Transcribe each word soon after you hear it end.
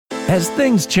As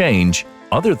things change,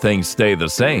 other things stay the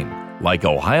same, like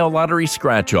Ohio Lottery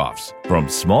scratch-offs, from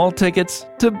small tickets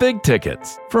to big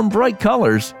tickets, from bright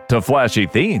colors to flashy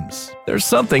themes. There's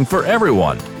something for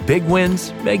everyone. Big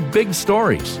wins make big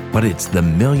stories, but it's the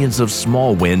millions of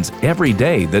small wins every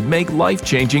day that make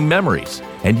life-changing memories.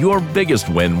 And your biggest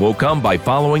win will come by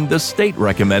following the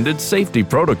state-recommended safety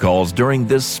protocols during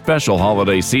this special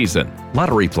holiday season.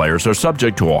 Lottery players are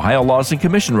subject to Ohio laws and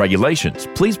commission regulations.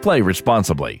 Please play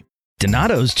responsibly.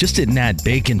 Donato's just didn't add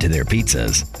bacon to their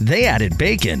pizzas. They added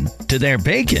bacon to their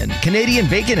bacon. Canadian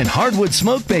bacon and hardwood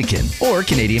smoked bacon. Or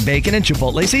Canadian bacon and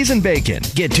Chipotle seasoned bacon.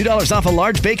 Get $2 off a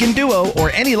large bacon duo or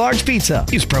any large pizza.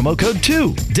 Use promo code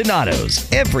 2. Donato's.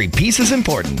 Every piece is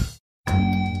important.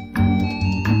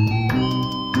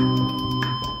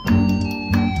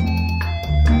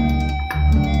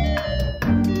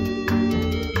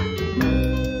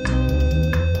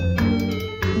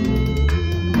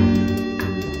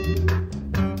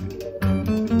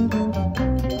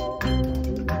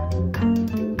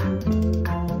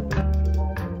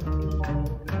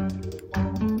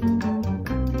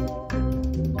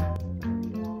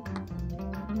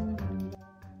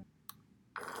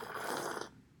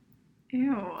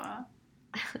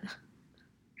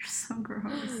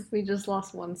 We just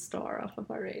lost 1 star off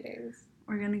of our ratings.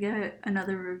 We're gonna get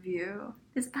another review.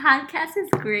 This podcast is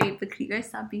great, but could you guys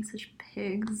stop being such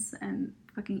pigs and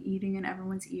fucking eating in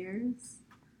everyone's ears?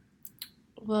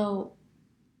 Well,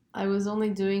 I was only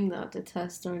doing that to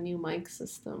test our new mic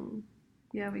system.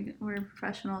 Yeah, we're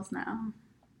professionals now.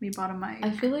 We bought a mic.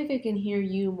 I feel like I can hear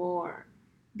you more.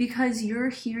 Because you're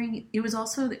hearing... It was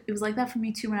like that for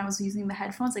me too when I was using the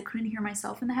headphones. I couldn't hear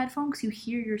myself in the headphones because you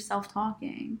hear yourself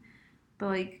talking. But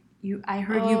like... I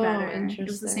heard you better. It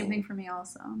was the same thing for me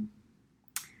also.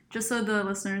 Just so the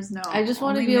listeners know. I just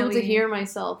want to be able to hear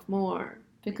myself more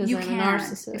because I'm a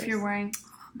narcissist. If you're wearing...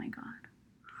 Oh my god.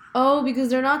 Oh,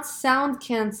 because they're not sound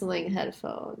canceling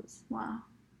headphones. Wow.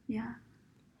 Yeah.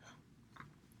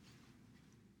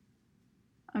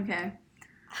 Okay.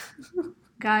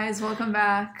 Guys, welcome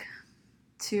back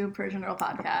to Persian Girl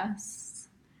Podcast.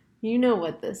 You know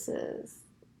what this is.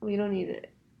 We don't need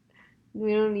it.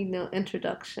 We don't need no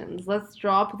introductions. Let's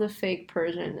drop the fake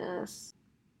Persianness.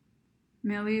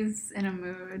 Millie's in a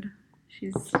mood.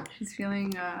 She's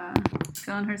feeling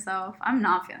herself. I'm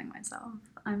not feeling myself.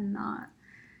 I'm not.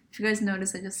 If you guys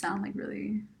notice, I just sound like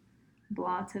really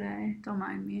blah today. Don't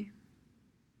mind me.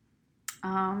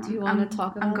 Do you want to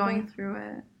talk about I'm going through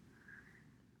it.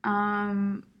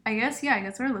 I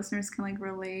guess our listeners can like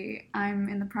relate. I'm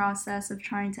in the process of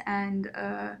trying to end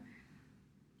a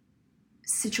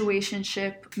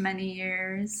situationship many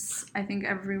years. I think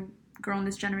every girl in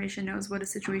this generation knows what a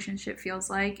situationship feels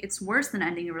like. It's worse than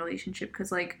ending a relationship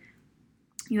because like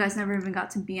you guys never even got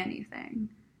to be anything.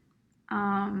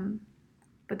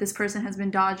 But this person has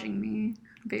been dodging me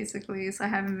basically, so I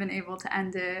haven't been able to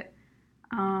end it.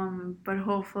 But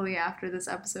hopefully after this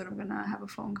episode I'm gonna have a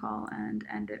phone call and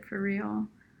end it for real.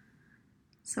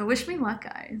 So wish me luck,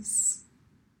 guys.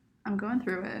 I'm going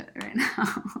through it right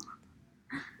now.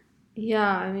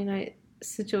 Yeah, I mean,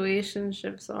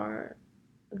 situationships are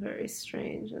very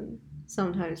strange and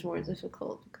sometimes more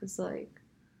difficult because, like,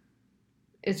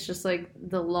 it's just, like,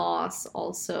 the loss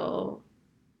also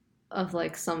of,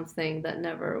 like, something that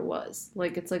never was.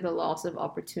 Like, it's, like, a loss of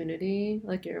opportunity.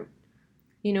 Like, you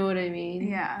know what I mean?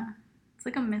 Yeah. It's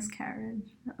like a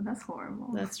miscarriage. That's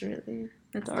horrible. That's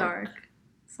dark.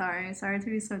 Sorry to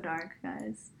be so dark,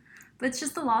 guys. But it's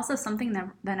just the loss of something that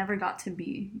never got to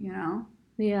be, you know?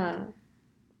 Yeah.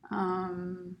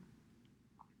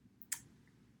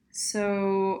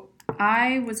 So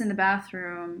I was in the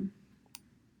bathroom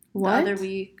the other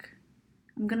week.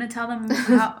 I'm going to tell them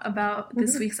about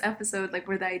this week's episode, like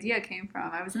where the idea came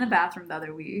from. I was in the bathroom the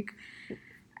other week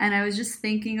and I was just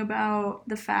thinking about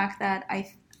the fact that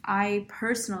I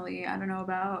personally, I don't know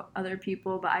about other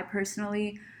people, but I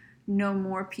personally know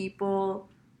more people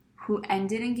who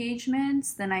ended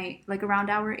engagements than around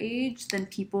our age than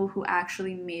people who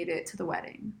actually made it to the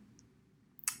wedding.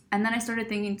 And then I started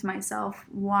thinking to myself,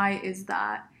 why is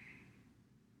that?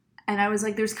 And I was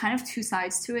like, there's kind of 2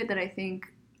 sides to it that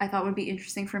I thought would be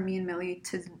interesting for me and Millie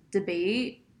to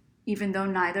debate, even though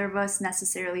neither of us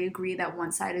necessarily agree that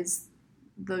one side is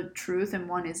the truth and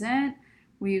one isn't.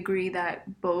 We agree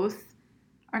that both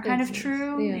are kind of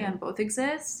true and both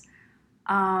exist.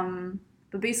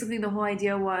 But basically the whole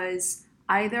idea was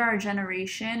either our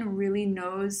generation really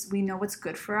knows, we know what's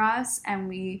good for us and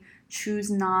we choose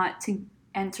not to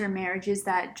enter marriages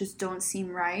that just don't seem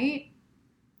right,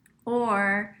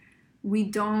 or we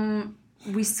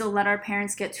still let our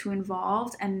parents get too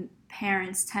involved and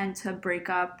parents tend to break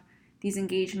up these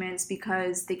engagements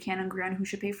because they can't agree on who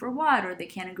should pay for what, or they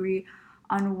can't agree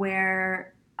on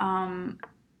where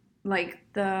like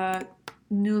the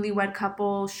newlywed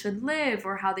couple should live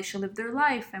or how they should live their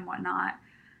life and whatnot.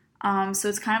 So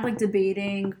it's kind of like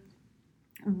debating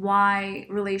why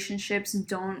relationships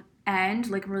don't end.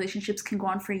 Like relationships can go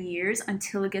on for years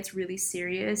until it gets really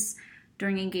serious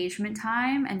during engagement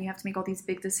time and you have to make all these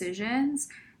big decisions,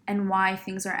 and why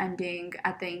things are ending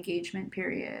at the engagement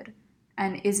period.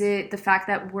 And is it the fact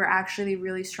that we're actually a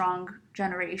really strong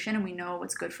generation and we know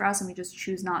what's good for us and we just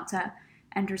choose not to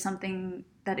enter something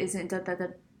that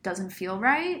doesn't feel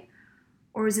right?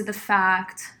 Or is it the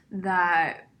fact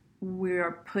that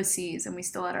we're pussies and we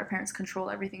still let our parents control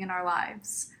everything in our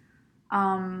lives?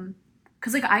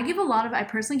 Because like I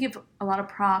personally give a lot of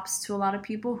props to a lot of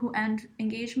people who end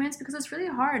engagements, because it's really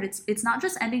hard. It's not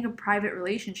just ending a private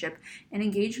relationship. An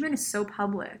engagement is so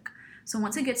public. So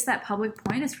once it gets to that public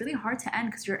point, it's really hard to end,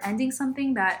 because you're ending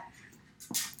something that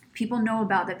people know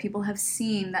about, that people have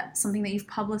seen, that something that you've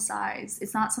publicized.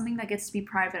 It's not something that gets to be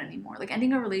private anymore. Like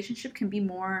ending a relationship can be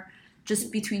more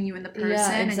just between you and the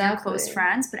person and your close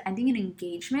friends, but ending an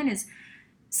engagement is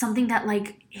something that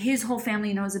like his whole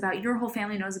family knows about, your whole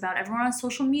family knows about, everyone on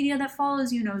social media that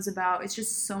follows you knows about. It's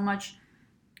just so much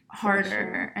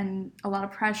harder and a lot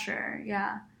of pressure.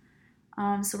 Yeah.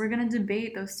 So we're going to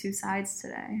debate those two sides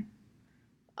today.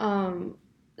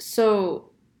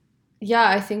 So yeah,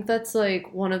 I think that's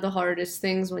like one of the hardest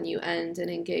things when you end an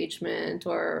engagement,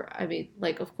 or I mean,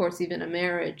 like, of course, even a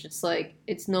marriage. It's like,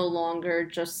 it's no longer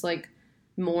just like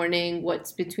mourning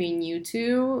what's between you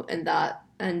two and that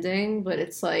ending, but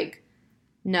it's like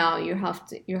now you're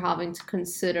having to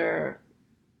consider,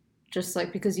 just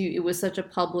like, because it was such a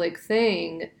public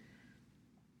thing.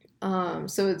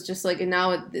 So it's just like, and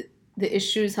now the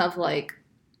issues have like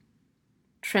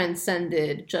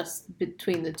transcended just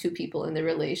between the two people in the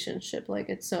relationship. Like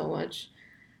it's so much,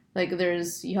 like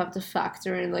you have to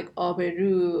factor in like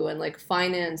aberu and like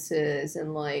finances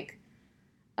and like,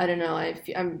 I don't know,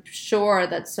 I'm sure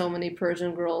that so many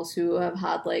Persian girls who have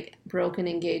had like broken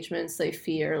engagements, they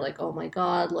fear like, oh my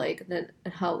god, like then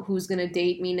who's gonna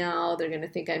date me now? They're gonna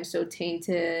think I'm so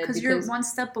tainted because you're one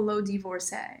step below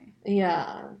divorcee.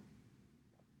 Yeah.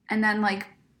 And then like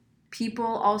people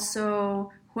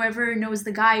also, whoever knows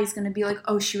the guy is going to be like,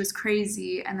 oh, she was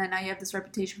crazy. And then now you have this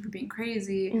reputation for being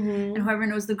crazy. Mm-hmm. And whoever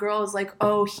knows the girl is like,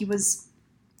 oh, he was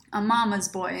a mama's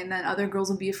boy. And then other girls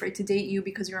will be afraid to date you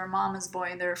because you're a mama's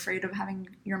boy. And they're afraid of having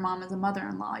your mom as a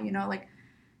mother-in-law. You know, like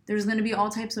there's going to be all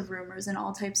types of rumors and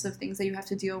all types of things that you have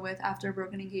to deal with after a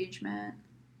broken engagement.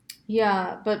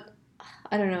 Yeah, but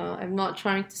I don't know. I'm not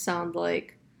trying to sound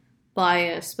like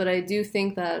biased, but I do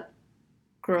think that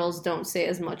girls don't say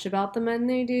as much about the men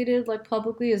they dated, like,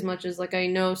 publicly, as much as, like, I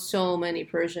know so many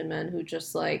Persian men who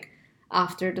just, like,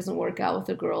 after it doesn't work out with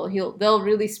a girl, they'll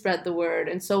really spread the word,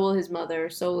 and so will his mother.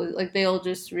 So, like, they'll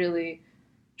just really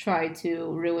try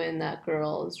to ruin that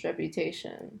girl's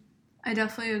reputation. I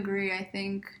definitely agree. I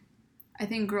think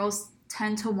girls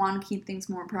tend to want to keep things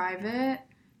more private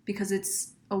because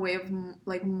it's a way of,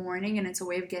 like, mourning, and it's a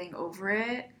way of getting over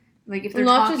it. Like, if they're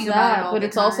talking about it all but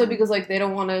it's time. Also because, like, they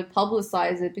don't want to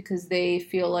publicize it because they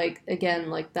feel like,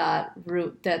 again, like, that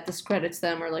discredits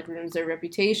them or, like, ruins their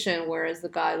reputation, whereas the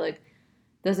guy, like,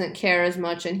 doesn't care as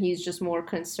much, and he's just more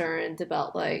concerned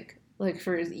about, like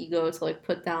for his ego to, like,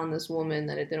 put down this woman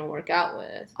that it didn't work out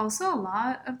with. Also, a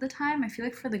lot of the time, I feel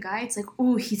like for the guy, it's like,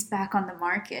 ooh, he's back on the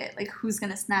market. Like, who's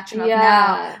gonna snatch him up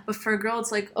now? But for a girl,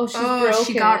 it's like, oh,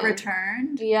 she got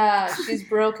returned. Yeah, she's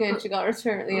broken. She got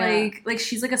returned. Yeah. Like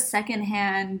she's like a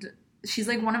secondhand. She's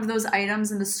like one of those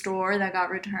items in the store that got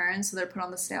returned, so they're put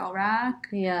on the sale rack.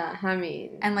 Yeah, I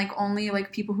mean, and like only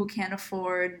like people who can't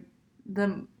afford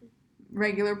the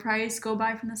regular price go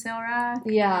buy from the sale rack.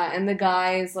 Yeah, and the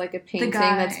guy is like a painting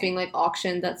that's being like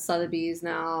auctioned at Sotheby's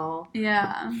now.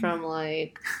 Yeah. From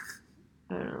like,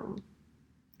 I don't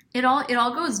know. It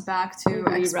all goes back to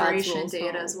expiration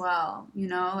date as well. You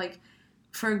know, like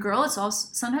for a girl, it's also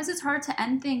sometimes it's hard to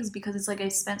end things because it's like I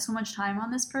spent so much time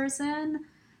on this person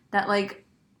that like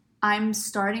I'm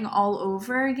starting all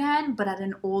over again, but at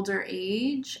an older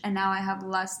age, and now I have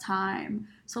less time.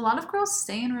 So a lot of girls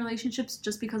stay in relationships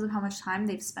just because of how much time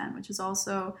they've spent, which is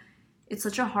also, it's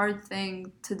such a hard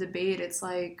thing to debate. It's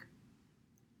like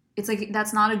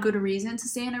that's not a good reason to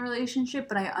stay in a relationship,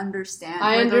 but I understand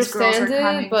where those girls are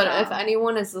coming but from. If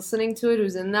anyone is listening to it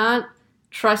who's in that,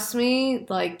 trust me,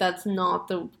 like, that's not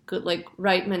the good, like,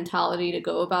 right mentality to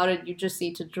go about it. You just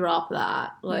need to drop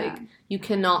that. Like, You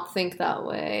cannot think that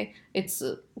way. It's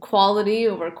quality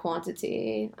over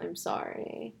quantity. I'm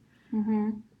sorry.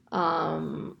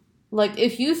 Mm-hmm. like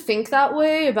if you think that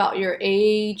way about your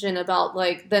age and about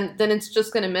like then it's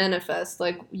just gonna manifest.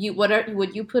 Like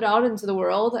what you put out into the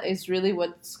world is really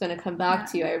what's gonna come back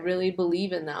to you. I really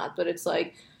believe in that. But it's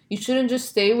like you shouldn't just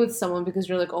stay with someone because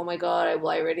you're like, oh my god, I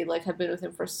already like have been with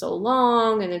him for so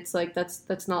long, and it's like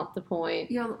that's not the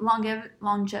point.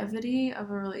 Longevity of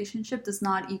a relationship does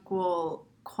not equal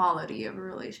quality of a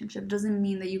relationship. It doesn't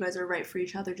mean that you guys are right for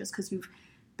each other just because you've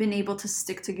been able to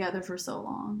stick together for so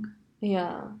long.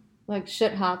 Yeah. Like,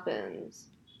 shit happens.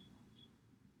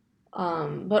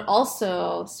 But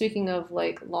also, speaking of,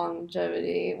 like,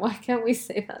 longevity, why can't we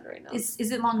say that right now? Is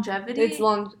it longevity? It's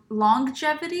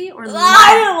longevity or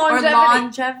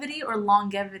longevity or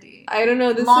longevity? I don't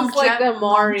know. This is like the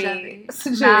Maury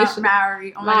situation.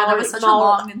 Maury. Oh my god, that was such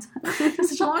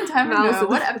a long time ago.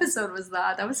 What episode was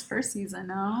that? That was first season,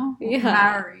 no?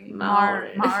 Yeah.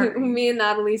 Maury. Me and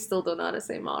Natalie still don't know how to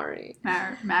say Maury.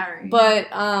 Maury.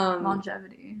 But,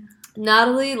 longevity.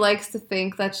 Natalie likes to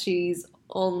think that she's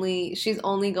only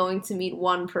going to meet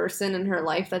one person in her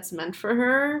life that's meant for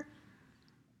her.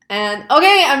 And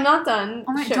okay, I'm not done.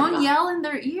 Oh my! Don't yell in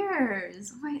their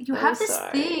ears. Oh my! You have this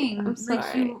thing. I'm sorry.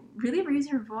 Like you really raise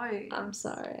your voice. I'm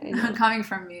sorry. Coming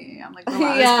from me, I'm like the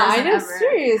loudest person I know. Ever.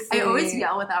 Seriously, I always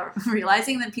yell without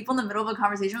realizing. Then people in the middle of a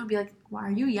conversation would be like, "Why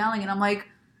are you yelling?" And I'm like,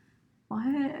 "What?"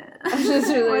 I'm just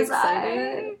really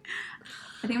excited.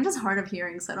 I think I'm just hard of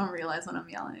hearing, so I don't realize when I'm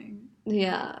yelling.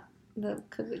 Yeah. That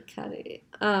could be catty.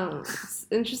 It's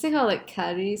interesting how like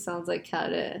catty sounds like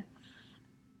catty.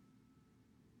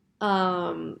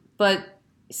 But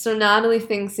so Natalie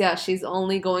thinks, she's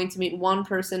only going to meet one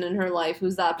person in her life.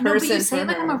 Who's that person? No, but you say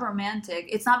like I'm a romantic.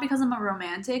 It's not because I'm a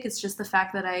romantic. It's just the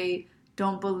fact that I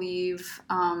don't believe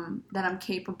that I'm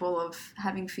capable of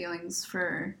having feelings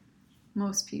for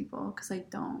most people because I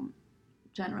don't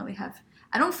generally have.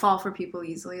 I don't fall for people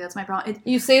easily. That's my problem.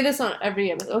 You say this on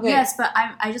every episode. Okay. Yes, but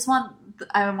I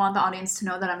want the audience to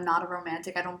know that I'm not a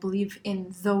romantic. I don't believe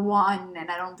in the one, and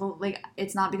I don't like.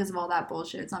 It's not because of all that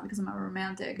bullshit. It's not because I'm a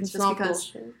romantic. It's just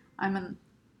because bullshit.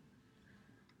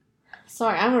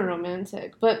 Sorry, I'm a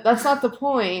romantic, but that's not the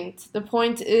point. The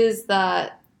point is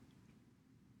that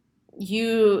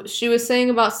she was saying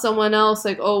about someone else,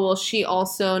 like, oh, well, she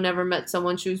also never met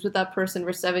someone. She was with that person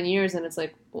for 7 years, and it's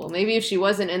like, well, maybe if she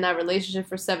wasn't in that relationship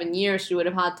for 7 years, she would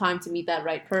have had time to meet that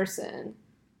right person.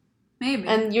 Maybe.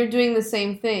 And you're doing the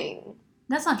same thing.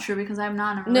 That's not true because I'm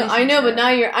not in a relationship.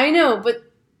 No, I know, but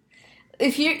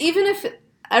if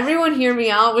everyone hear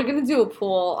me out, we're going to do a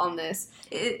poll on this.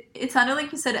 It sounded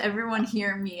like you said, everyone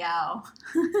hear me out.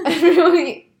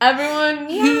 Everyone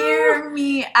hear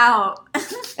me out.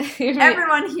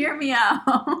 Everyone hear me out.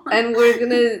 And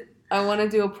I want to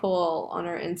do a poll on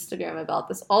our Instagram about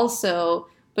this also.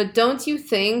 But don't you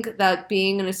think that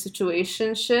being in a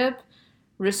situationship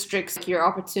restricts your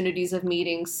opportunities of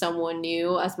meeting someone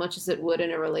new as much as it would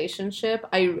in a relationship?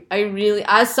 I really,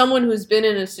 as someone who's been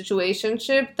in a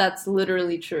situationship, that's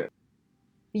literally true.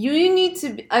 You need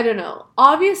to, I don't know.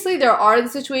 Obviously, there are the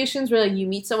situations where like, you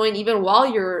meet someone even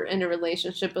while you're in a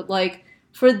relationship, but like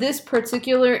for this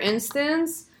particular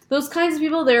instance, those kinds of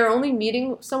people, they're only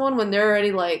meeting someone when they're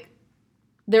already like,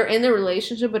 they're in the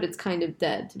relationship, but it's kind of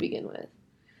dead to begin with.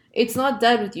 It's not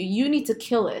dead with you. You need to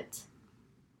kill it.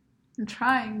 I'm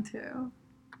trying to,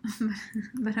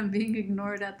 but I'm being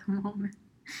ignored at the moment.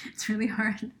 It's really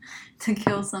hard to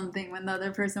kill something when the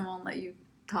other person won't let you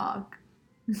talk.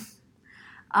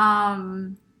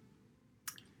 But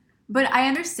I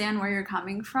understand where you're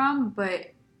coming from,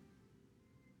 but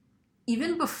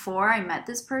even before I met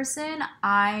this person,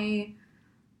 I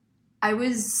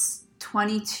was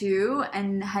 22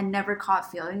 and had never caught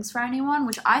feelings for anyone,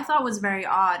 which I thought was very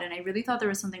odd, and I really thought there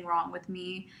was something wrong with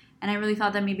me, and I really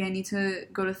thought that maybe I need to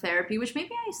go to therapy, which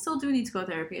maybe I still do need to go to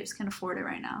therapy, I just can't afford it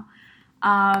right now.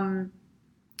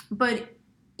 But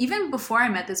even before I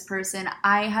met this person,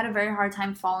 I had a very hard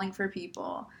time falling for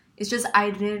people. It's just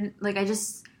I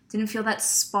just didn't feel that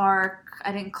spark.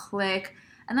 I didn't click.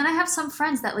 And then I have some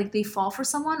friends that like they fall for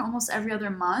someone almost every other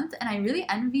month, and I really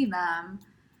envy them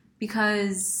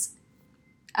because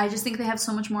I just think they have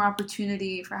so much more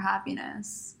opportunity for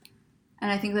happiness.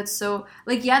 And I think that's so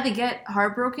like they get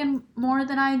heartbroken more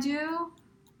than I do,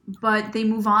 but they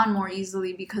move on more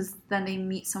easily because then they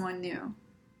meet someone new.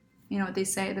 You know what they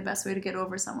say, the best way to get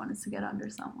over someone is to get under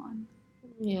someone.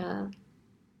 Yeah.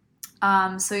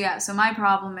 So my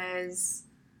problem is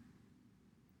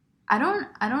I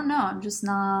don't know. I'm just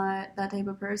not that type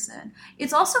of person.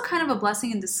 It's also kind of a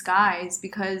blessing in disguise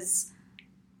because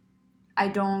I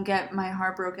don't get my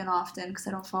heart broken often because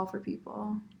I don't fall for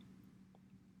people.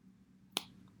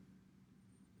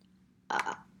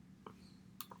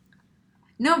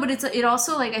 No, but it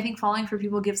also, like, I think falling for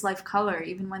people gives life color.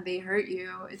 Even when they hurt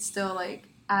you, it still, like,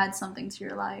 adds something to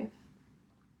your life.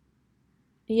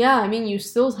 Yeah, I mean, you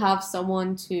still have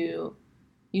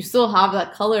you still have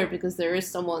that color because there is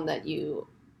someone that you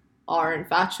are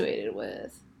infatuated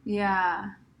with.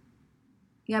 Yeah.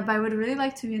 Yeah, but I would really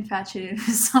like to be infatuated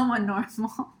with someone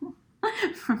normal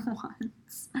for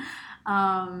once.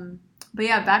 But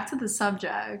yeah, back to the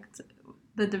subject,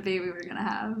 the debate we were going to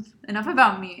have. Enough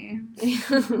about me. This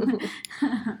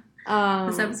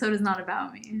episode is not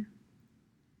about me.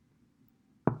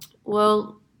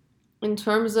 Well, in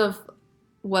terms of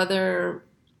whether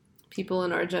people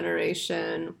in our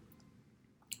generation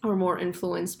are more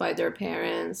influenced by their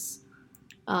parents,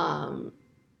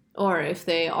 or if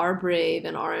they are brave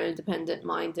and are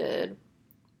independent-minded,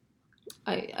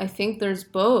 I think there's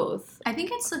both. I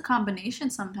think it's a combination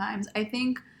sometimes. I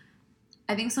think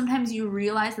sometimes you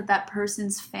realize that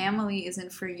person's family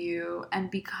isn't for you,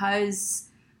 and because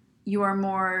you are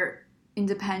more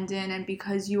independent and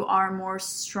because you are more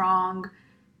strong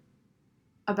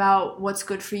about what's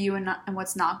good for you and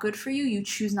what's not good for you, you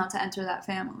choose not to enter that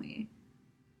family.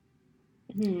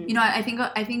 You know, I think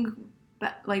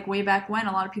like way back when,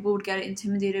 a lot of people would get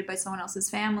intimidated by someone else's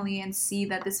family and see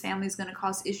that this family is going to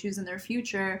cause issues in their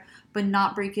future, but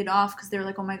not break it off because they're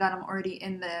like, oh my God, I'm already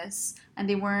in this. And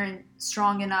they weren't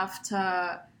strong enough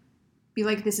to be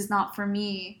like, this is not for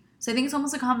me. So I think it's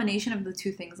almost a combination of the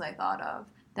two things I thought of.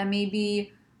 That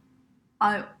maybe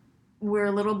we're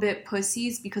a little bit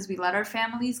pussies because we let our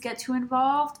families get too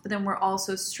involved, but then we're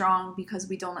also strong because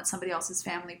we don't let somebody else's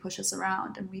family push us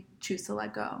around and we choose to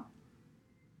let go.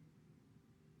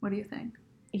 What do you think?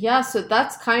 Yeah, so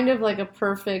that's kind of like a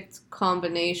perfect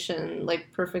combination,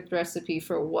 like perfect recipe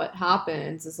for what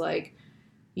happens is like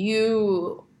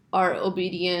you are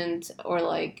obedient or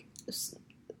like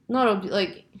not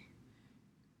like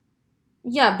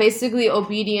yeah, basically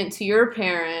obedient to your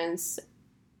parents,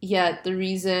 yet the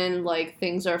reason like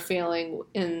things are failing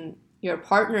in your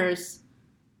partner's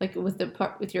like with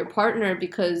your partner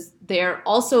because they're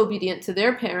also obedient to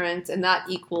their parents, and that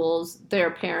equals their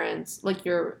parents, like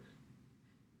your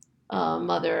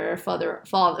mother and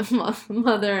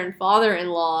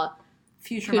father-in-law,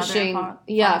 Future pushing,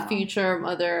 mother-in-law. future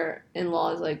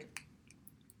mother-in-law is like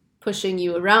pushing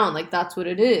you around, like that's what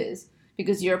it is,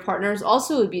 because your partner is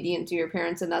also obedient to your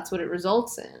parents, and that's what it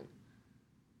results in,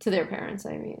 to their parents,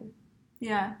 I mean.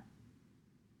 Yeah.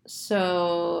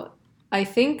 So I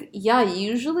think, yeah,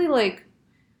 usually like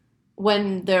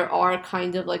when there are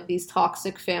kind of like these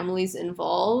toxic families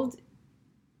involved,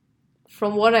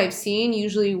 from what I've seen,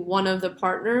 usually one of the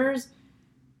partners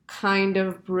kind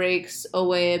of breaks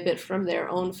away a bit from their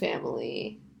own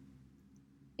family.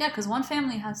 Yeah, because one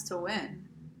family has to win.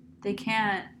 They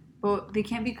can't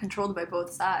be controlled by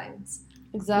both sides.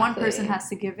 Exactly. One person has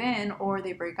to give in or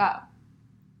they break up.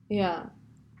 Yeah.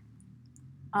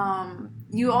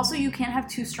 You can't have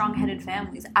two strong-headed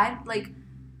families.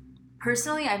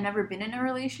 Personally, I've never been in a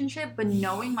relationship, but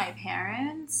knowing my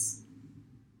parents,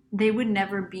 they would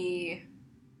never be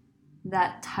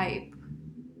that type.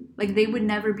 Like, they would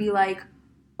never be like,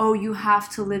 oh, you have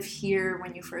to live here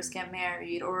when you first get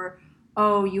married, or,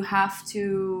 oh, you have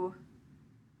to,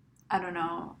 I don't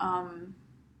know,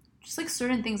 just like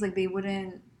certain things, like they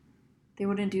wouldn't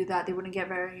do that. They wouldn't get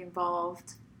very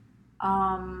involved.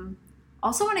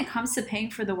 Also, when it comes to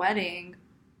paying for the wedding,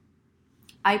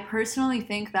 I personally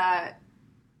think that,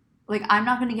 like, I'm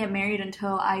not going to get married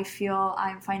until I feel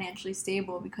I'm financially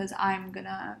stable, because I'm going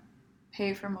to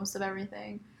pay for most of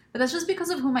everything. But that's just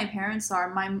because of who my parents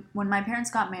are. When my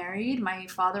parents got married, my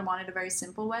father wanted a very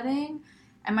simple wedding,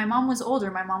 and my mom was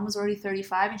older. My mom was already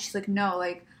 35, and she's like, no,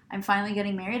 like, I'm finally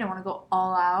getting married. I want to go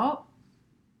all out.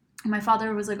 And my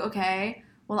father was like, okay,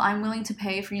 well, I'm willing to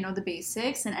pay for, the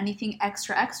basics, and anything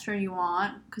extra you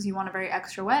want, because you want a very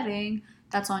extra wedding,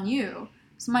 that's on you.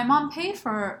 So my mom paid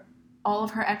for all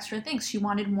of her extra things. She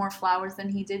wanted more flowers than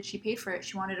he did. She paid for it.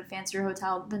 She wanted a fancier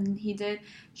hotel than he did.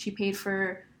 She paid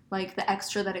for, like, the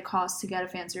extra that it costs to get a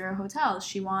fancier hotel.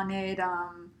 She wanted,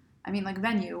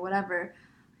 venue, whatever.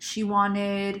 She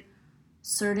wanted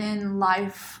certain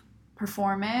live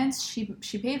performance.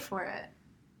 She paid for it.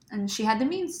 And she had the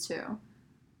means to.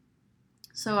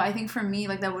 So I think for me,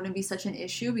 like, that wouldn't be such an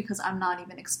issue, because I'm not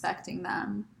even expecting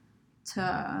them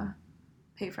to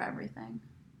pay for everything.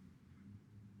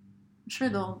 I'm sure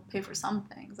they'll pay for some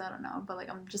things, I don't know, but, like,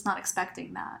 I'm just not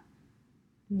expecting that.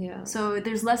 Yeah. So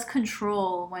there's less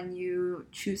control when you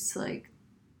choose to, like,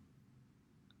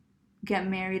 get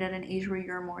married at an age where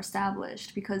you're more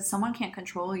established, because someone can't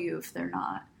control you if they're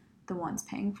not the ones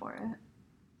paying for it.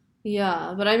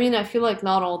 Yeah, but I mean, I feel like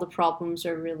not all the problems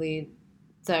are really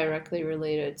directly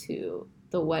related to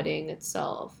the wedding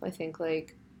itself. I think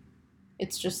like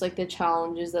it's just like the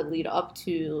challenges that lead up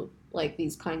to like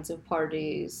these kinds of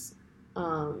parties.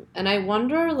 And I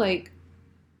wonder like,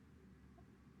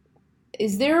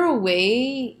 is there a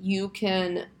way you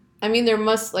can, I mean, there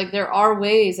are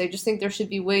ways. I just think there should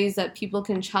be ways that people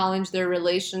can challenge their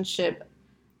relationship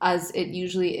as it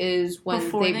usually is when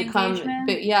Before they the become, engagement?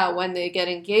 but yeah, when they get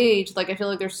engaged. Like, I feel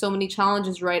like there's so many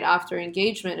challenges right after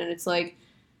engagement, and it's like,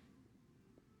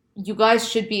 you guys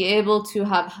should be able to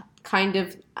have kind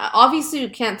of, obviously you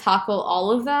can't tackle all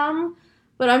of them,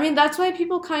 but I mean, that's why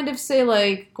people kind of say,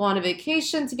 like, go on a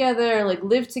vacation together, like,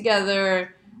 live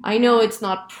together. I know it's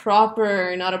not a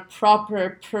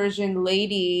proper Persian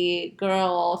lady,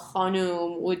 girl,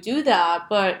 khanum would do that,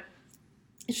 but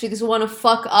if she doesn't want to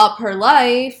fuck up her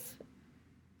life,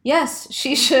 yes,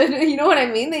 she should. You know what I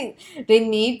mean? They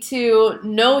need to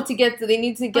know to get to, they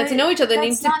need to get to know each other. They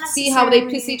need to see how they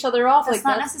piss each other off. That's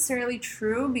not necessarily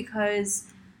true, because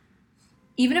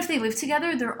even if they live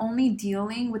together, they're only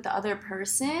dealing with the other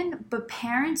person, but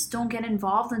parents don't get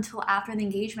involved until after the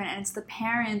engagement, and it's the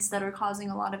parents that are causing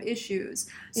a lot of issues.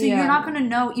 So you're not going to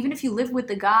know, even if you live with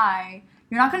the guy,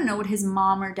 you're not going to know what his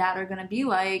mom or dad are going to be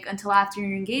like until after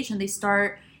you're engaged, and they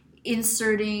start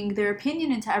inserting their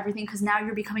opinion into everything, because now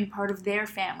you're becoming part of their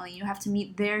family. You have to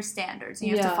meet their standards,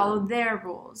 and you have to follow their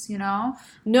rules, you know?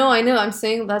 No, I know.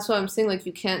 That's what I'm saying. Like,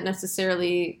 you can't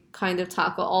necessarily kind of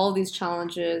tackle all these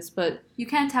challenges, but you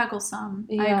can tackle some.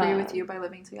 I agree with you, by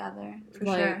living together, for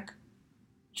sure.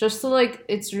 Just to, like,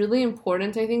 it's really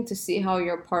important, I think, to see how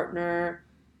your partner,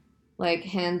 like,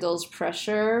 handles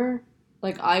pressure.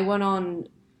 Like, I went on,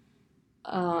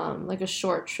 like, a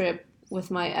short trip with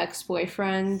my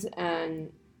ex-boyfriend,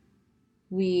 and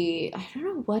I don't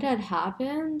know what had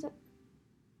happened,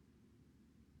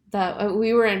 that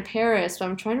we were in Paris, but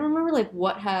I'm trying to remember, like,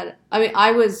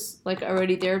 I was, like,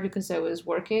 already there because I was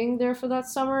working there for that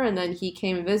summer, and then he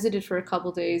came and visited for a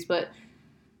couple days, but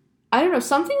I don't know,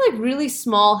 something, like, really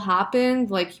small happened,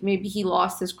 like, maybe he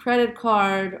lost his credit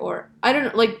card, or, I don't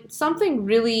know, like, something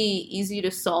really easy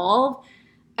to solve.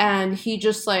 And he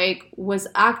just, like, was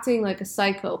acting like a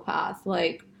psychopath,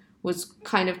 like, was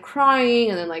kind of crying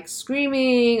and then, like,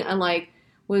 screaming and, like,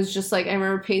 was just, like, I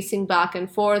remember pacing back and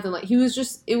forth. And, like,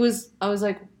 I was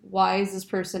like, why is this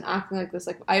person acting like this?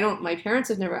 Like, my parents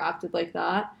have never acted like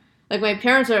that. Like, my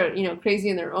parents are, you know, crazy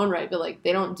in their own right, but, like,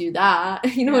 they don't do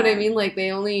that. You know what I mean? Like,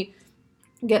 they only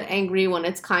get angry when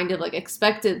it's kind of, like,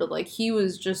 expected. But, like,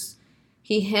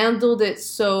 he handled it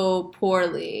so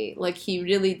poorly. Like, he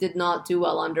really did not do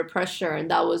well under pressure. And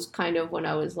that was kind of when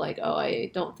I was like, oh,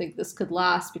 I don't think this could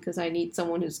last, because I need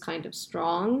someone who's kind of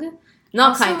strong.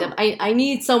 I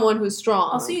need someone who's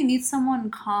strong. Also, you need someone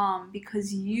calm,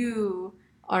 because you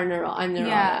I'm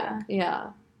neurotic. Yeah.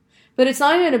 But it's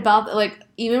not even about, like,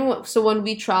 so when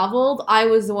we traveled, I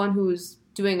was the one who was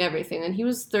doing everything. And he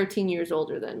was 13 years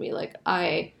older than me. Like,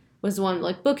 I was the one,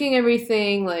 like, booking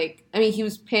everything. Like, I mean, he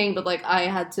was paying, but, like, I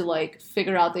had to, like,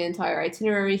 figure out the entire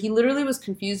itinerary. He literally was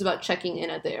confused about checking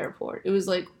in at the airport. It was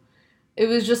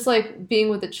just like being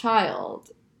with a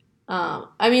child.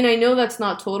 I mean, I know that's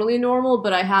not totally normal,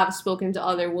 but I have spoken to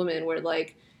other women where,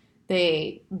 like,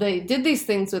 they did these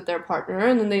things with their partner,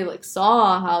 and then they, like,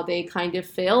 saw how they kind of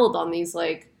failed on these,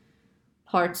 like,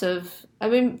 parts of, I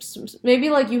mean, maybe,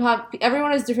 like,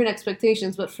 everyone has different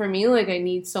expectations, but for me, like, I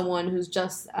need someone who's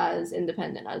just as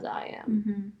independent as I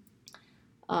am.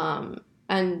 Mm-hmm.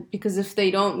 And because if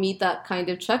they don't meet that kind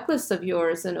of checklist of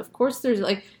yours, then of course there's,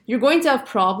 like, you're going to have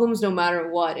problems no matter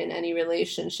what in any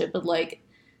relationship, but, like,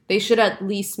 they should at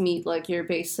least meet, like, your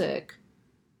basic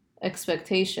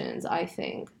expectations, I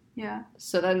think. Yeah.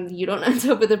 So then you don't end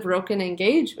up with a broken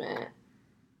engagement.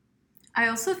 I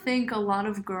also think a lot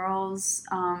of girls,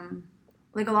 are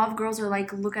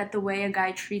like, look at the way a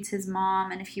guy treats his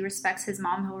mom, and if he respects his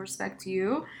mom, he'll respect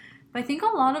you. But I think a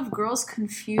lot of girls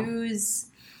confuse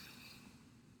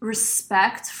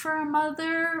respect for a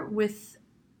mother with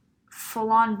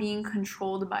full-on being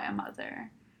controlled by a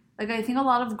mother. Like, I think a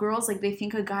lot of girls, like, they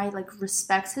think a guy, like,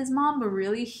 respects his mom, but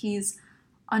really he's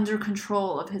under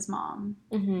control of his mom.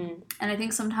 Mm-hmm. And I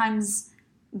think sometimes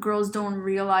girls don't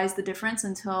realize the difference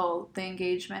until the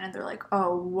engagement, and they're like,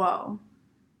 oh, whoa.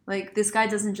 Like, this guy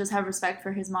doesn't just have respect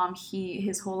for his mom.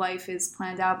 His whole life is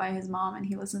planned out by his mom, and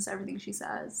he listens to everything she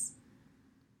says.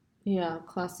 Yeah,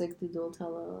 classic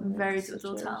dudultela. Very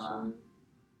dudultela.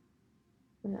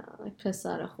 Yeah, like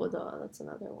Pesar Khuda, that's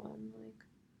another one. Like,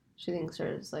 she thinks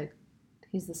hers, like,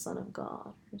 he's the son of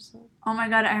God or something. Oh my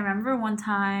God, I remember one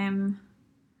time,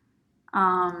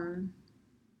 I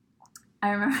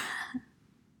remember,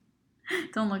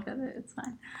 don't look at it, it's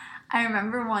fine. I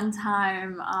remember one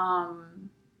time,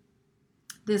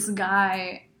 this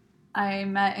guy I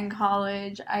met in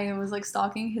college, I was like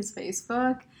stalking his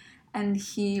Facebook, and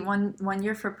he one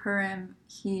year for Purim,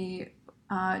 he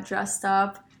dressed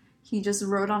up. He just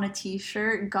wrote on a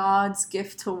T-shirt, "God's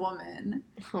gift to woman,"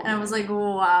 and I was like,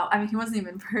 wow. I mean, he wasn't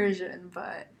even Persian,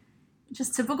 but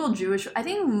just typical Jewish. I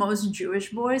think most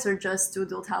Jewish boys are just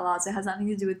dudul talas. It has nothing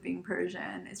to do with being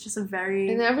Persian. It's just a very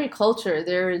in every culture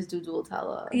there is dudul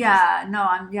talas. Yeah, no,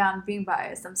 I'm being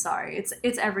biased. I'm sorry.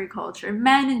 It's every culture.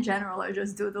 Men in general are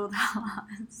just dudul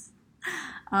talas.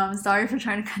 Sorry for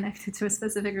trying to connect it to a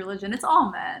specific religion. It's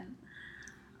all men.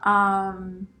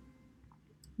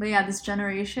 But yeah, this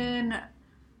generation,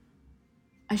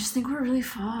 I just think we're really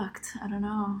fucked. I don't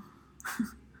know.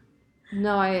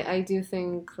 No, I do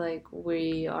think like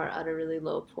we are at a really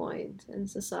low point in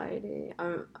society.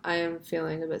 I am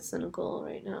feeling a bit cynical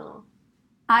right now.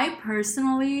 I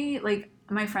personally, like,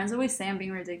 my friends always say I'm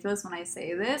being ridiculous when I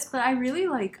say this, but I really,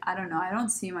 like, I don't know, I don't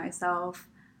see myself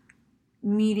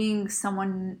meeting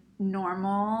someone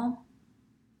normal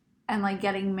and, like,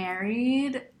 getting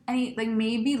married. Like,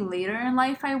 maybe later in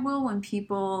life I will, when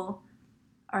people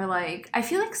are like, I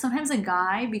feel like sometimes a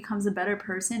guy becomes a better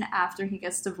person after he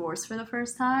gets divorced for the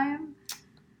first time.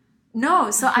 No,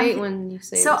 so I hate when you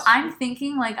say so this. I'm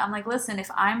thinking, like, I'm like, listen,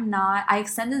 if I'm not, I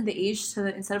extended the age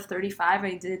to, instead of 35,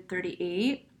 I did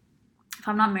 38. If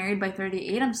I'm not married by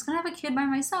 38, I'm just gonna have a kid by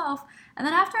myself. And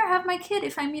then after I have my kid,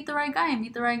 if I meet the right guy, I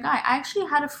meet the right guy. I actually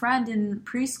had a friend in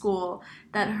preschool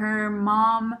that her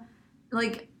mom,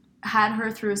 like, had her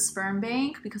through a sperm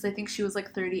bank because I think she was,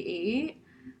 like, 38.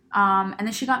 And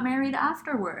then she got married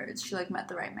afterwards. She, like, met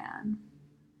the right man.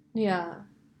 Yeah.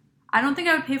 I don't think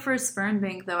I would pay for a sperm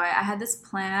bank, though. I had this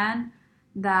plan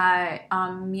that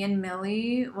me and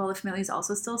Millie, well, if Millie's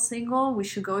also still single, we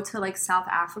should go to, like, South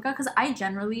Africa. Because I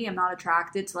generally am not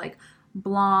attracted to, like,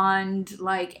 blonde,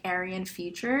 like, Aryan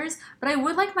features. But I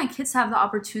would like my kids to have the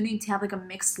opportunity to have, like, a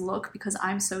mixed look because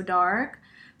I'm so dark.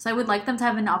 So I would like them to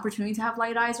have an opportunity to have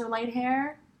light eyes or light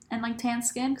hair and, like, tan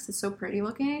skin because it's so pretty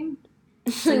looking.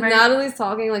 Natalie's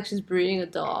talking like she's breeding a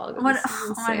dog. Oh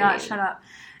my god, shut up.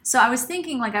 So I was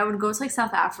thinking, like, I would go to, like,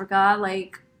 South Africa,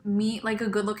 like, meet, like, a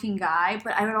good-looking guy,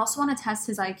 but I would also want to test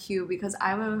his IQ because I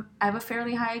have a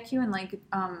fairly high IQ, and,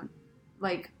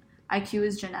 like IQ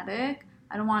is genetic.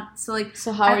 I don't want, so, like...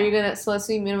 So how are you gonna, so let's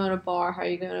say you meet him at a bar, how are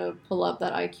you gonna pull up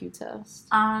that IQ test?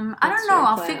 I don't know,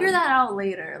 I'll figure that out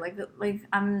later.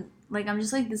 I'm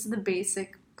just, like, this is the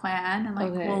basic plan, and,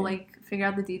 like, we'll, like, figure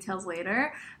out the details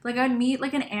later. Like, I would meet,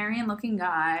 like, an Aryan-looking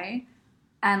guy,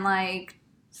 and, like...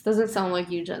 This doesn't sound like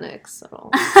eugenics at all.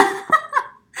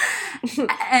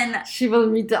 And she will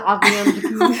meet the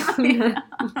Aryan.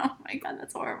 Oh my god,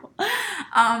 that's horrible.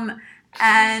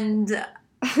 And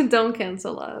don't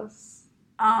cancel us.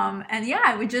 And yeah,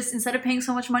 I would just, instead of paying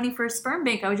so much money for a sperm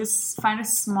bank, I would just find a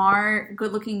smart,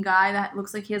 good-looking guy that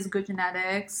looks like he has good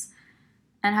genetics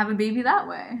and have a baby that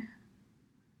way.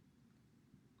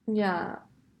 Yeah,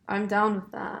 I'm down with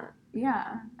that.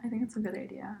 Yeah, I think it's a good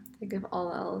idea. Like, if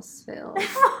all else fails.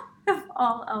 If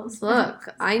all else fails.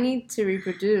 Look, I need to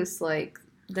reproduce. Like,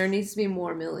 there needs to be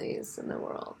more Millies in the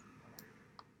world.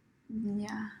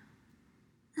 Yeah.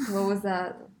 What was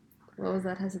that? What was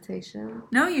that hesitation?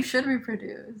 No, you should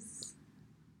reproduce.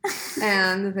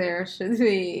 And there should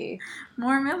be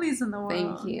more Millies in the world.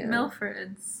 Thank you.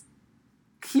 Milfords.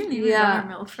 You need me over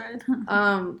Milfred.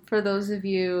 For those of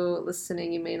you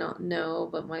listening, you may not know,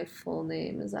 but my full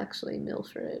name is actually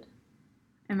Milfred.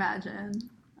 Imagine.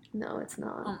 No, it's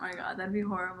not. Oh my god, that'd be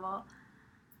horrible.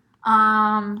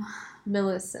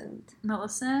 Millicent.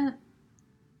 Millicent?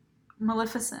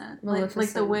 Maleficent.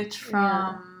 Like the witch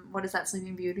from, what is that,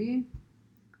 Sleeping Beauty?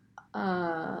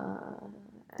 I'm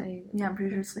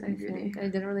pretty sure Sleeping Beauty. I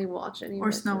didn't really watch any.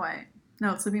 Or Snow White.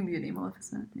 No, it's Sleeping Beauty,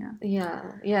 Maleficent, yeah.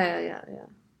 Yeah.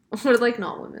 Or, like,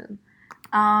 not women.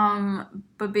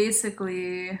 But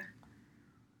basically,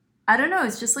 I don't know,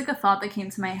 it's just, like, a thought that came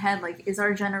to my head, like, is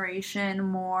our generation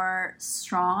more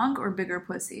strong or bigger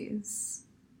pussies?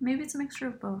 Maybe it's a mixture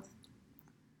of both.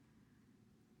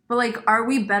 But, like, are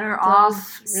we better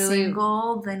off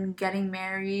single than getting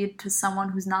married to someone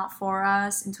who's not for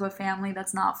us, into a family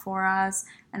that's not for us,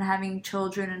 and having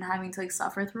children and having to, like,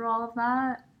 suffer through all of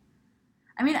that?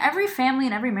 I mean, every family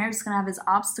and every marriage is going to have its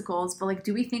obstacles, but, like,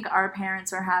 do we think our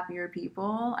parents are happier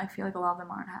people? I feel like a lot of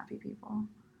them aren't happy people.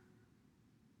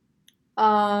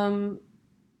 I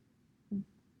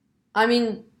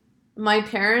mean, my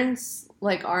parents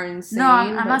like are insane. No,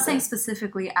 I'm not saying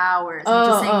specifically ours. I'm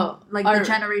just saying the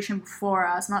generation before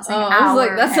us. I'm not saying our I was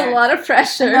like, that's parents. a lot of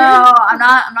pressure. No, I'm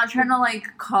not trying to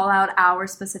like call out our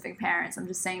specific parents. I'm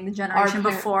just saying the generation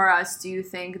before us. Do you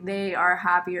think they are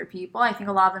happier people? I think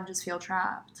a lot of them just feel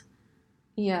trapped.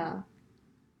 Yeah.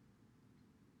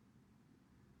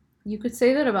 You could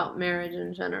say that about marriage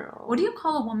in general. What do you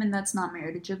call a woman that's not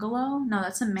married? A gigolo? No,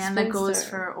 that's a man that goes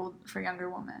for younger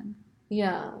women.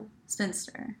 Yeah.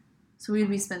 Spinster. So we'd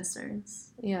be spinsters.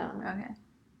 Yeah. Okay.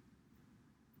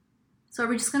 So are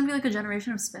we just going to be like a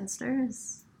generation of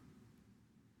spinsters?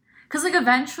 Because like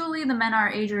eventually the men our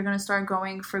age are going to start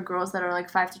going for girls that are like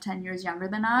 5 to 10 years younger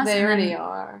than us. They already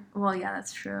are. Well, yeah,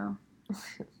 that's true.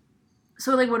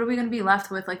 So like what are we going to be left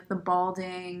with? Like the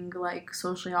balding, like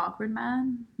socially awkward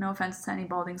men? No offense to any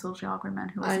balding socially awkward men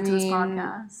who listen to this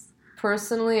podcast.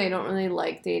 Personally, I don't really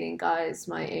like dating guys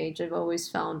my age. I've always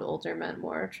found older men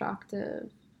more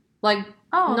attractive. Like,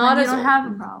 not then you don't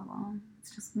have a problem.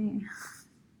 It's just me.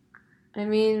 I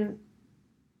mean,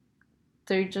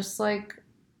 they just like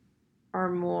are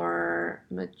more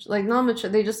like not mature.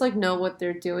 They just like know what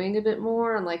they're doing a bit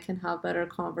more and like can have better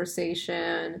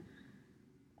conversation.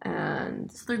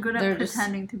 And so they're good at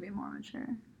pretending to be more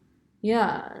mature.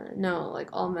 Yeah, no, like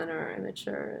all men are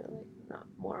immature, like not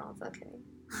morons. Okay.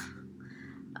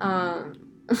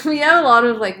 We have a lot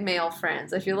of like male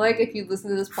friends. I feel like if you listen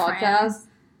to this podcast,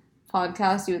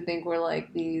 you would think we're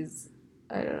like these,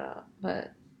 I don't know,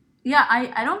 but yeah,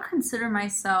 I don't consider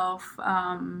myself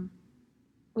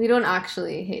we don't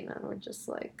actually hate men. We're just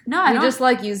like we just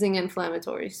like using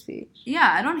inflammatory speech.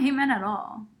 Yeah, I don't hate men at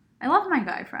all. I love my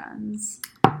guy friends.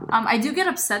 I do get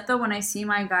upset though when I see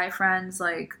my guy friends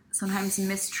like sometimes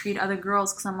mistreat other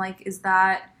girls because I'm like, is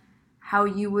that how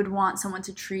you would want someone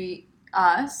to treat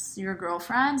us, your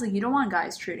girlfriends? Like you don't want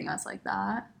guys treating us like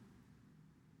that.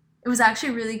 It was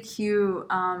actually really cute.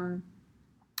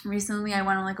 Recently I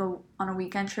went on a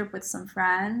weekend trip with some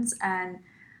friends and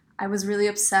I was really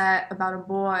upset about a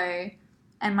boy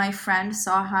and my guy friend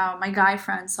saw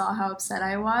how upset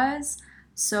I was.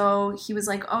 So he was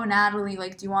like, oh, Natalie,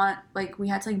 like, do you want, like, we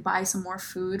had to, like, buy some more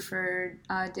food for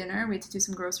dinner. We had to do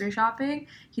some grocery shopping.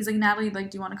 He's like, Natalie,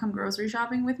 like, do you want to come grocery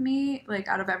shopping with me? Like,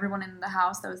 out of everyone in the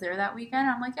house that was there that weekend.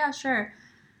 And I'm like, yeah, sure.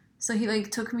 So he,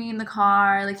 like, took me in the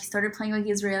car. Like, he started playing, like,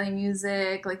 Israeli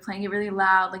music, like, playing it really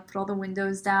loud, like, put all the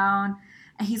windows down.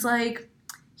 And he's like,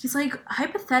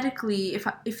 hypothetically,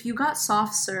 if you got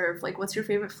soft serve, like, what's your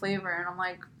favorite flavor? And I'm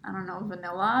like, I don't know,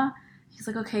 vanilla. He's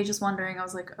like, okay, just wondering. I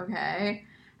was like, okay.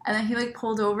 And then he, like,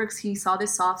 pulled over because he saw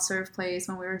this soft serve place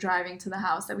when we were driving to the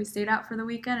house that we stayed at for the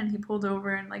weekend. And he pulled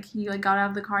over and, like, he, like, got out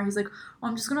of the car. He's like, oh,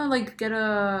 I'm just going to, like, get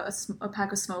a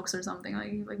pack of smokes or something.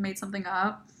 Like, he, like, made something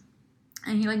up.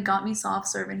 And he, like, got me soft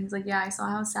serve. And he's like, yeah, I saw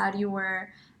how sad you were.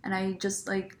 And I just,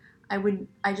 like,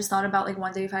 I just thought about, like,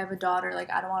 one day if I have a daughter, like,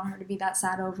 I don't want her to be that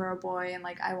sad over a boy. And,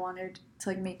 like, I wanted to,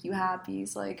 like, make you happy.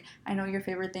 So, like, I know your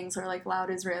favorite things are, like, loud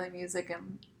Israeli music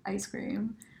and ice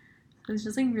cream. It was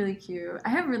just, like, really cute. I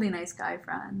have really nice guy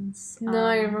friends. No,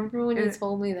 I remember when you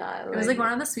told me that. It was, like,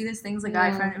 one of the sweetest things, like,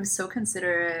 guy friend. It was so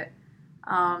considerate.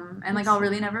 And, like, I'll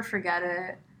really never forget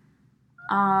it.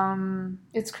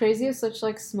 It's crazy. It's such,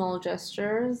 like, small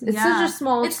gestures. It's such a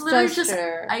small gesture. It's literally just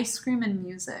ice cream and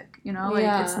music, you know? Like,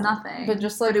 it's nothing. But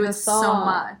just, like, it was so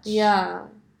much. Yeah.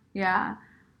 Yeah.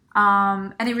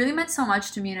 And it really meant so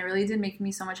much to me, and it really did make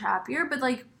me so much happier. But,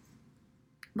 like,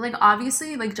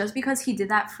 obviously, like, just because he did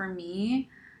that for me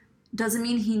doesn't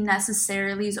mean he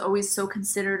necessarily is always so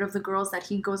considerate of the girls that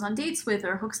he goes on dates with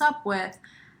or hooks up with.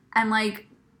 And, like,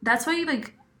 that's why,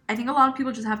 like, I think a lot of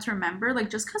people just have to remember, like,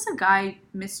 just because a guy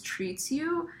mistreats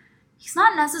you, he's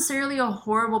not necessarily a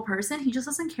horrible person. He just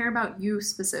doesn't care about you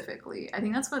specifically. I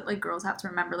think that's what, like, girls have to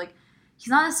remember. Like, he's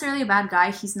not necessarily a bad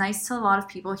guy. He's nice to a lot of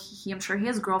people. I'm sure he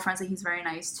has girlfriends that he's very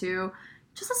nice to.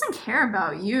 He just doesn't care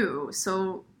about you.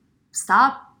 So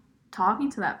stop talking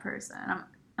to that person.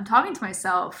 I'm talking to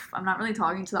myself. I'm not really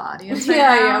talking to the audience right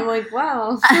now. Yeah, I'm like,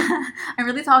 wow. I'm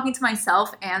really talking to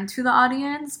myself and to the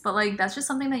audience, but, like, that's just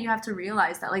something that you have to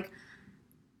realize, that, like,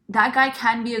 that guy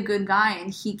can be a good guy,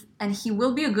 and he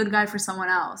will be a good guy for someone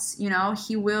else, you know?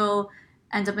 He will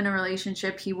end up in a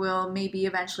relationship. He will maybe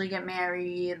eventually get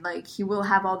married. Like, he will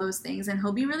have all those things, and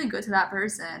he'll be really good to that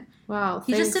person. Wow,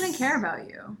 He just didn't care about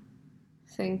you.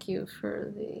 Thank you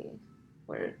for the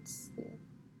words.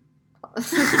 I'm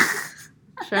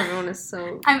sure everyone is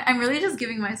so... I'm really just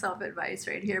giving myself advice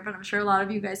right here, but I'm sure a lot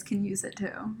of you guys can use it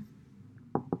too.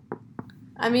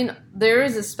 I mean, there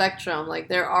is a spectrum. Like,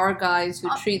 there are guys who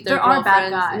treat their girlfriends... There are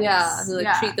bad bad guys. Yeah, who,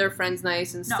 like, treat their friends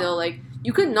nice and still, like...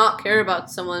 You could not care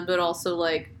about someone, but also,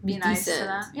 like, be nice decent. to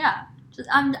them. Yeah.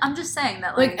 I'm just saying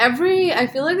that, like I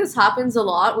feel like this happens a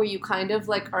lot where you kind of,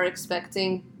 like, are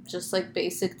expecting just, like,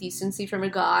 basic decency from a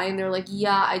guy, and they're like,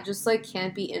 yeah, I just, like,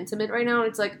 can't be intimate right now. And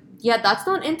it's like, yeah, that's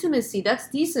not intimacy, that's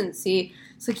decency.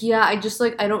 It's like, yeah, I just,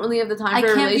 like, I don't really have the time for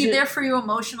a relationship. I can't be there for you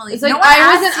emotionally. It's like,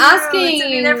 I wasn't asking to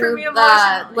be there for me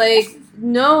that. emotionally. Like,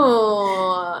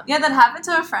 no. Yeah, that happened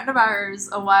to a friend of ours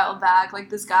a while back. Like,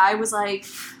 this guy was like,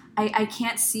 I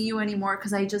can't see you anymore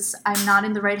because I'm not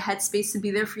in the right headspace to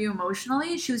be there for you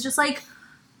emotionally. She was just like,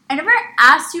 I never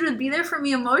asked you to be there for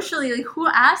me emotionally. Like, who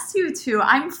asked you to?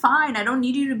 I'm fine. I don't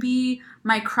need you to be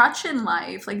my crutch in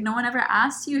life. Like, no one ever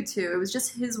asked you to. It was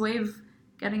just his way of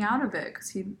getting out of it because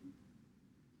he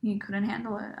couldn't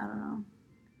handle it. I don't know.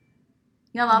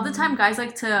 Yeah, a lot of the time guys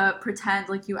like to pretend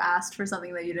like you asked for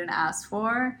something that you didn't ask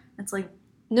for. It's like...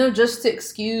 No, just to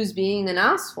excuse being an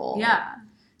asshole. Yeah.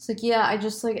 It's like, yeah, I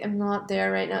just, like, am not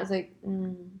there right now. It's like,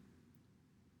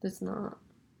 it's not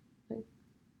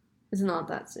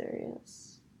that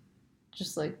serious.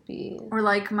 Just, like, be... Or,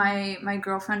 like, my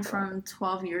girlfriend from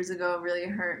 12 years ago really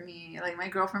hurt me. Like, my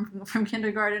girlfriend from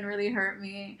kindergarten really hurt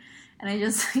me. And I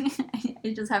just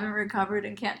haven't recovered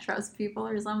and can't trust people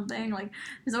or something. Like,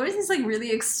 there's always these, like,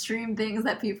 really extreme things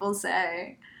that people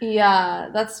say. Yeah,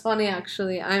 that's funny,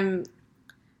 actually. I'm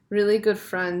really good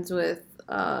friends with,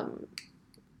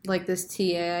 like, this TA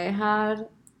I had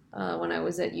when I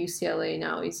was at UCLA.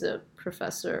 Now he's a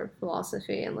professor of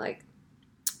philosophy, and, like,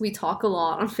 we talk a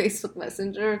lot on Facebook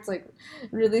Messenger. It's, like,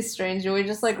 really strange. We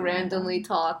just, like, randomly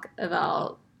talk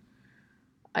about,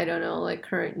 I don't know, like,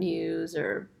 current news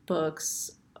or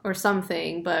books or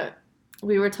something, but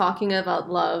we were talking about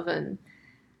love, and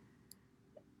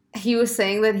he was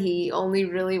saying that he only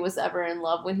really was ever in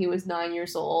love when he was 9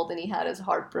 years old and he had his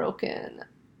heart broken.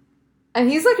 And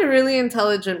he's, like, a really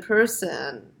intelligent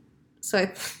person. So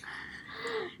that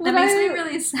makes me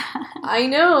really sad. I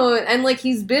know. And, like,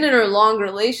 he's been in a long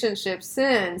relationship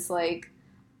since, like...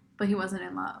 But he wasn't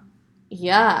in love.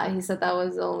 Yeah, he said that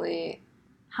was only...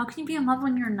 How can you be in love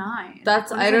when you're 9?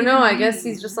 I don't know. I guess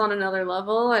he's just on another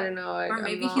level. I don't know. Or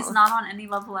maybe he's not on any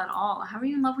level at all. How are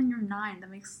you in love when you're 9? That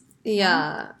makes...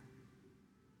 Yeah.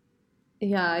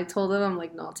 Yeah, I told him I'm,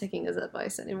 like, not taking his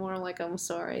advice anymore. Like, I'm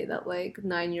sorry that, like,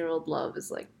 9-year-old love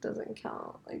is, like, doesn't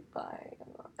count. Like, bye.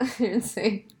 You're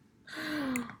insane.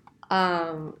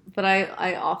 But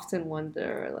I often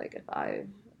wonder, like, if I've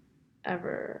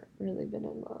ever really been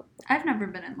in love. I've never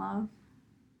been in love.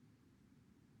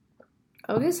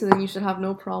 Okay, so then you should have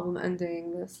no problem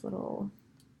ending this little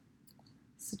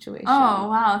situation. Oh,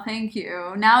 wow, thank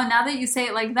you. Now that you say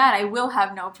it like that, I will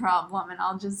have no problem, and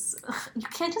I'll just... You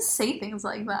can't just say things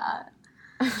like that.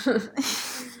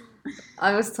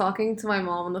 I was talking to my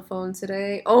mom on the phone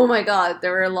today. Oh my god,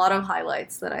 there were a lot of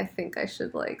highlights that I think I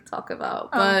should, like, talk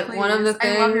about. But please. One of the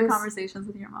things... I love your conversations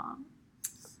with your mom.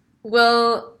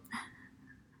 Well...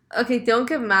 Okay, don't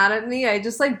get mad at me. I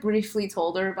just, like, briefly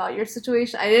told her about your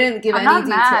situation. I didn't give any details.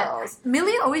 Mad.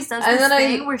 Millie always does this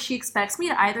thing where she expects me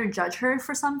to either judge her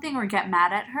for something or get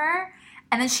mad at her.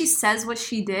 And then she says what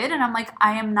she did, and I'm like,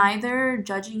 I am neither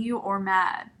judging you or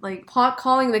mad. Like, pot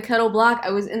calling the kettle black. I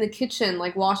was in the kitchen,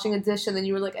 like, washing a dish, and then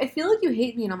you were like, I feel like you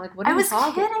hate me. And I'm like, what are you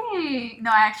talking? I was kidding.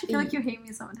 No, I actually feel like you hate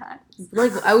me sometimes.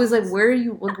 Like, I was like, where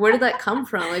did that come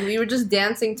from? Like, we were just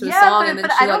dancing to a song, and then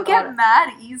but she, I don't get mad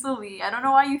easily. I don't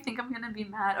know why you think I'm gonna be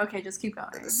mad. Okay, just keep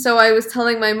going. So I was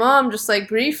telling my mom, just, like,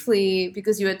 briefly,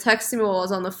 because you had texted me while I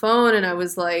was on the phone, and I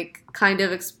was, like, kind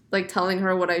of, like, telling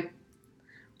her what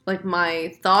like,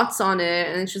 my thoughts on it,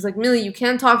 and she's like, Millie, you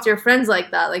can't talk to your friends like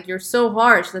that, like, you're so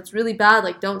harsh, that's really bad,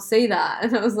 like, don't say that.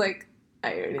 And I was like,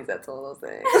 I already said some of those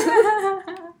things.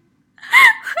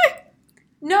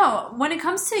 No, when it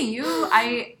comes to you,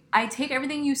 I take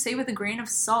everything you say with a grain of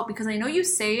salt, because I know you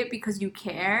say it because you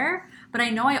care, but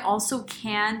I know I also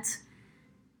can't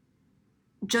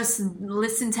just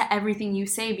listen to everything you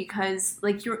say, because,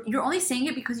 like, you're only saying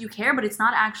it because you care, but it's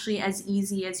not actually as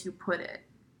easy as you put it.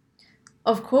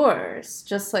 Of course.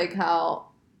 Just like how,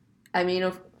 I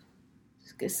mean,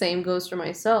 same goes for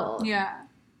myself. Yeah.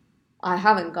 I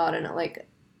haven't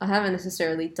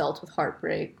necessarily dealt with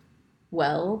heartbreak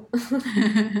well.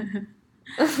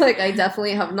 Like, I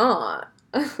definitely have not.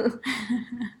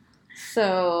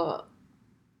 So,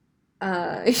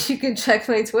 you can check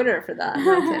my Twitter for that.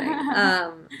 No,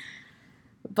 I'm kidding.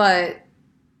 But...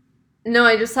 No,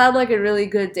 I just had, like, a really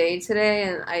good day today,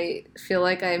 and I feel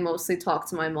like I mostly talk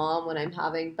to my mom when I'm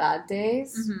having bad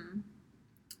days.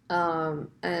 Mm-hmm.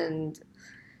 And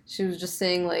she was just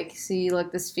saying, like, see,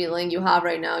 like, this feeling you have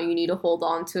right now, you need to hold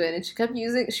on to it. And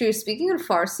she was speaking in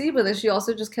Farsi, but then she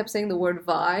also just kept saying the word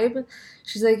vibe.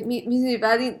 She's like,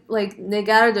 like,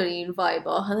 negar dاری این vibe.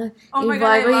 Oh my God,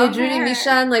 I love her.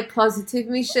 میشن, like, positive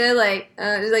میشه, like,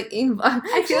 این vibe.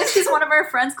 I feel like she's one of our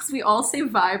friends because we all say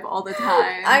vibe all the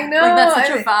time. I know. Like, that's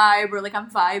such a vibe, or like, I'm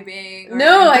vibing, or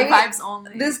no, like, vibes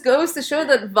only. This goes to show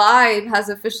that vibe has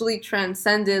officially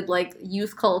transcended, like,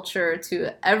 youth culture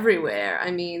to everywhere.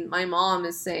 I mean, my mom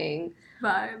is saying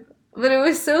vibe. But it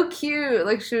was so cute.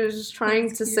 Like, she was just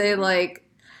trying to say, like,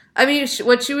 I mean,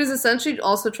 what she was essentially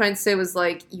also trying to say was,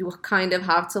 like, you kind of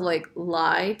have to, like,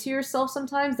 lie to yourself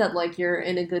sometimes that, like, you're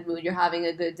in a good mood, you're having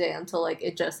a good day until, like,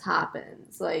 it just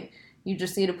happens. Like, you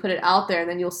just need to put it out there, and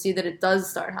then you'll see that it does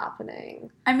start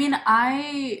happening. I mean,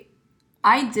 I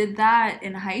did that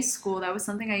in high school. That was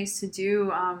something I used to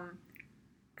do.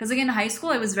 Because, like, in high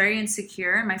school, I was very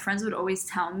insecure, and my friends would always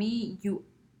tell me, you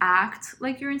act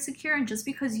like you're insecure, and just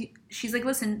because she's like,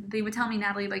 listen, they would tell me,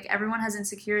 Natalie, like, everyone has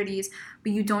insecurities,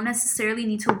 but you don't necessarily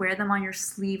need to wear them on your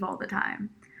sleeve all the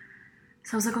time.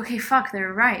 So I was like, okay, fuck,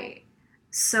 they're right.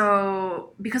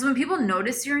 So, because when people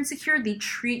notice you're insecure, they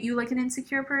treat you like an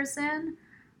insecure person.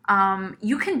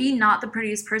 You can be not the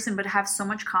prettiest person, but have so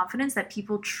much confidence that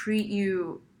people treat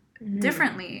you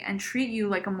differently and treat you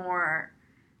like a more,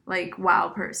 like, wow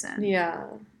person. Yeah.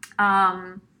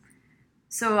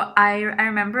 So I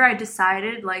remember I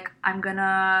decided, like, I'm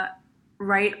gonna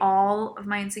write all of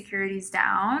my insecurities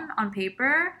down on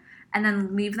paper and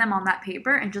then leave them on that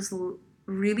paper and just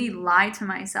really lie to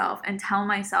myself and tell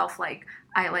myself, like,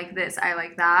 I like this, I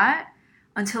like that,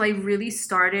 until I really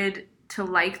started to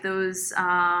like those,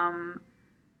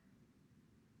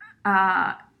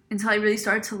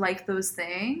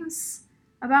 things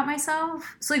about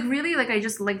myself. So, like, really, like, I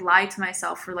just, like, lied to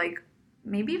myself for, like,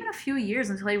 maybe even a few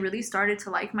years until I really started to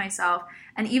like myself.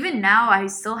 And even now, I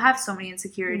still have so many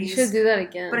insecurities. You should do that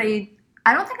again. But I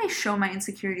don't think I show my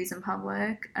insecurities in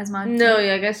public as much. No,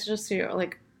 yeah, I guess just your,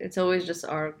 like, it's always just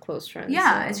our close friends.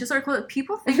 Yeah, so. It's just our close...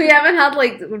 People think... We haven't had,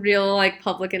 like, real, like,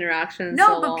 public interactions. No,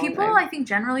 so but long, people, right? I think,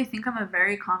 generally think I'm a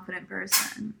very confident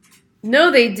person.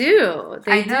 No, they do.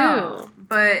 I know, do.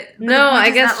 But no, I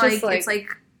guess that, just, like, it's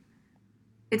like...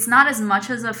 It's not as much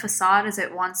as a facade as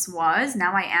it once was.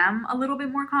 Now I am a little bit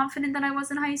more confident than I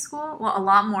was in high school. Well, a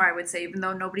lot more, I would say, even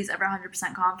though nobody's ever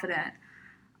 100% confident.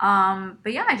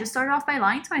 But yeah, I just started off by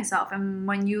lying to myself. And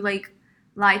when you, like,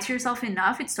 lie to yourself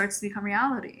enough, it starts to become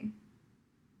reality.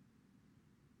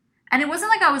 And it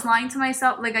wasn't like I was lying to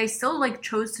myself. Like, I still, like,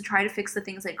 chose to try to fix the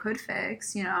things I could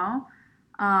fix, you know?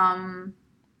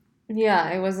 Yeah,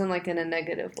 it wasn't, like, in a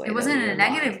negative way. It wasn't in a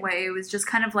negative way. It was just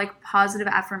kind of, like, positive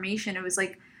affirmation. It was,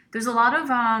 like, there's a lot of,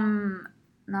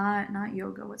 not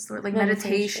yoga, what's the word? Like,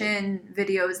 meditation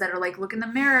videos that are, like, look in the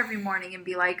mirror every morning and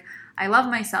be like, I love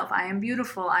myself, I am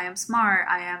beautiful, I am smart,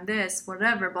 I am this,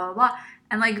 whatever, blah, blah, blah.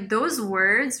 And, like, those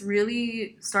words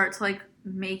really start to, like,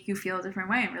 make you feel a different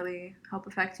way and really help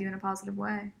affect you in a positive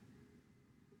way.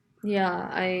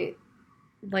 Yeah,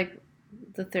 like,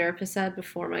 the therapist said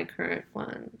before my current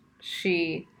one,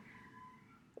 she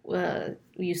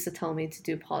used to tell me to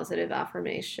do positive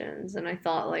affirmations, and I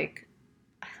thought it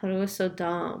was so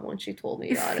dumb when she told me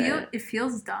about it. It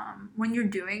feels dumb. When you're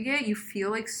doing it, you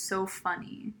feel, like, so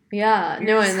funny. Yeah, and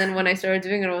then when I started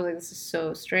doing it, I was like, this is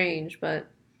so strange, but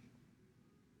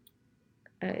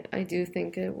I do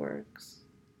think it works.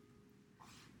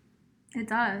 It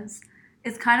does.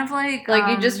 It's kind of like...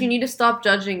 you need to stop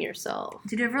judging yourself.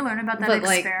 Did you ever learn about that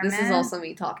experiment? This is also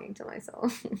me talking to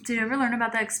myself. Did you ever learn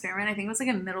about that experiment? I think it was, like,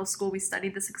 in middle school we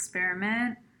studied this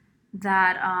experiment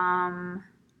that,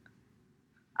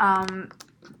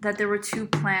 that there were two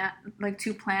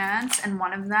plants, and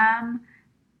one of them,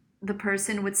 the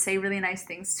person would say really nice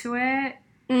things to it,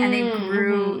 and it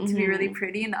grew to be really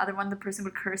pretty, and the other one, the person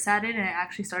would curse at it, and it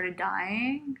actually started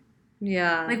dying.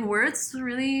 Yeah. Like, words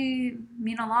really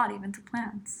mean a lot, even to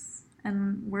plants.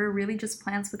 And we're really just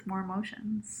plants with more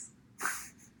emotions.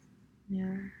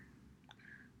 Yeah.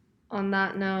 On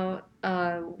that note,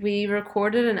 we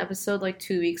recorded an episode, like,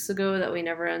 2 weeks ago that we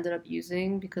never ended up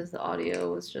using because the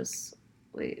audio was just...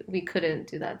 We couldn't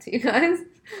do that to you guys.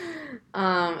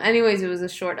 Anyways, it was a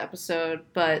short episode,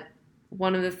 but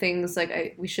one of the things,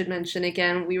 like, we should mention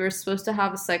again, we were supposed to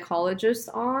have a psychologist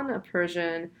on,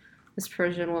 this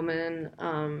Persian woman,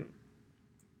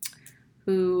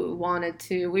 who wanted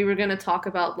to... We were going to talk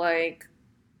about, like,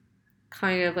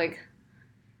 kind of, like,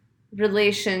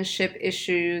 relationship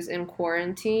issues in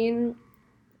quarantine.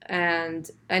 And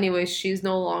anyway, she's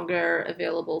no longer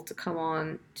available to come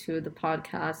on to the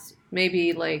podcast.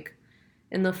 Maybe, like,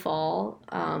 in the fall.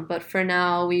 But for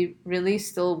now, we really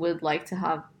still would like to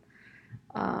have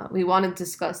we want to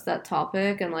discuss that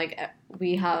topic, and like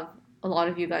we have a lot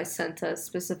of you guys sent us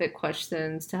specific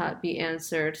questions to be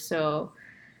answered. So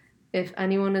if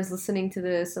anyone is listening to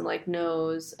this and like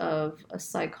knows of a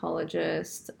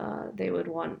psychologist they would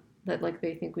want that, like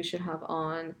they think we should have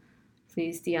on,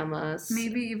 please DM us.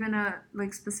 Maybe even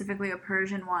specifically a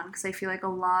Persian one, because I feel like a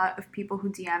lot of people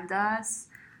who DM'd us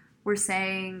were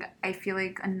saying, I feel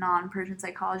like a non-Persian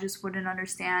psychologist wouldn't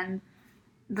understand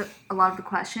a lot of the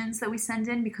questions that we send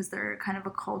in because they're kind of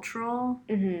a cultural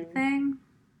thing.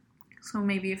 So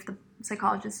maybe if the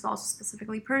psychologist is also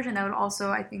specifically Persian, that would also,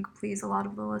 I think, please a lot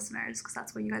of the listeners, because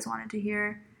that's what you guys wanted to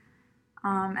hear.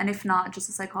 And if not, just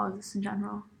a psychologist in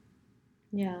general.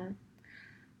 Yeah.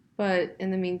 But in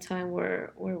the meantime,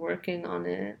 we're working on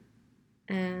it.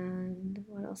 And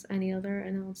what else? Any other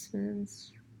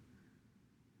announcements?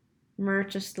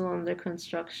 Merch is still under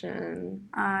construction.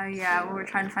 We're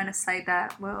trying to find a site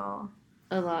that will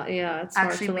it's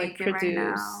actually hard to make it produce.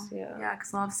 right now. Yeah,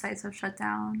 because a lot of sites have shut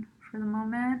down for the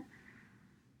moment.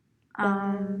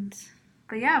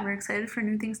 But yeah, we're excited for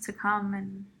new things to come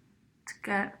and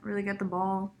to really get the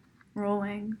ball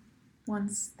rolling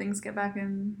once things get back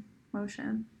in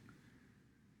motion.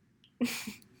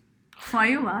 Why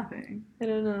are you laughing? I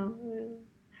don't know.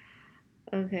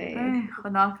 Okay.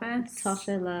 Khodafis.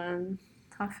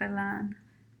 Tafelan.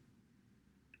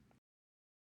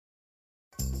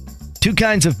 Two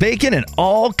kinds of bacon and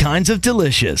all kinds of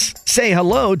delicious. Say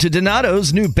hello to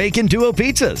Donato's new Bacon Duo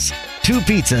pizzas. 2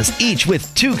 pizzas, each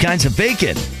with 2 kinds of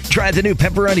bacon. Try the new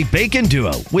Pepperoni Bacon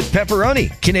Duo with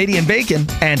pepperoni, Canadian bacon,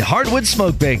 and hardwood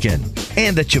smoked bacon.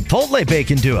 And the Chipotle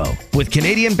Bacon Duo with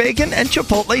Canadian bacon and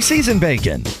Chipotle seasoned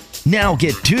bacon. Now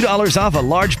get $2 off a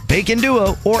large Bacon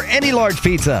Duo or any large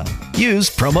pizza. Use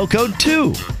promo code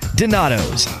 2.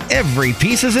 Donato's. Every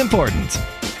piece is important.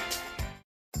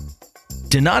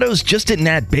 Donato's just didn't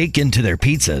add bacon to their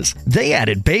pizzas. They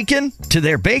added bacon to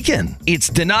their bacon. It's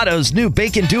Donato's new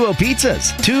Bacon Duo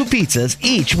pizzas. 2 pizzas,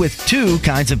 each with 2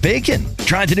 kinds of bacon.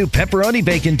 Try the new Pepperoni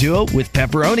Bacon Duo with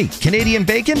pepperoni, Canadian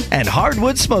bacon, and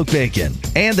hardwood smoked bacon.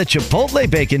 And the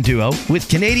Chipotle Bacon Duo with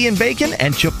Canadian bacon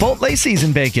and Chipotle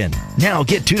seasoned bacon. Now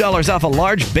get $2 off a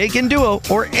large Bacon Duo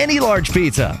or any large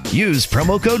pizza. Use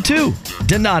promo code 2.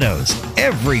 Donato's.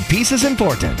 Every piece is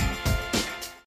important.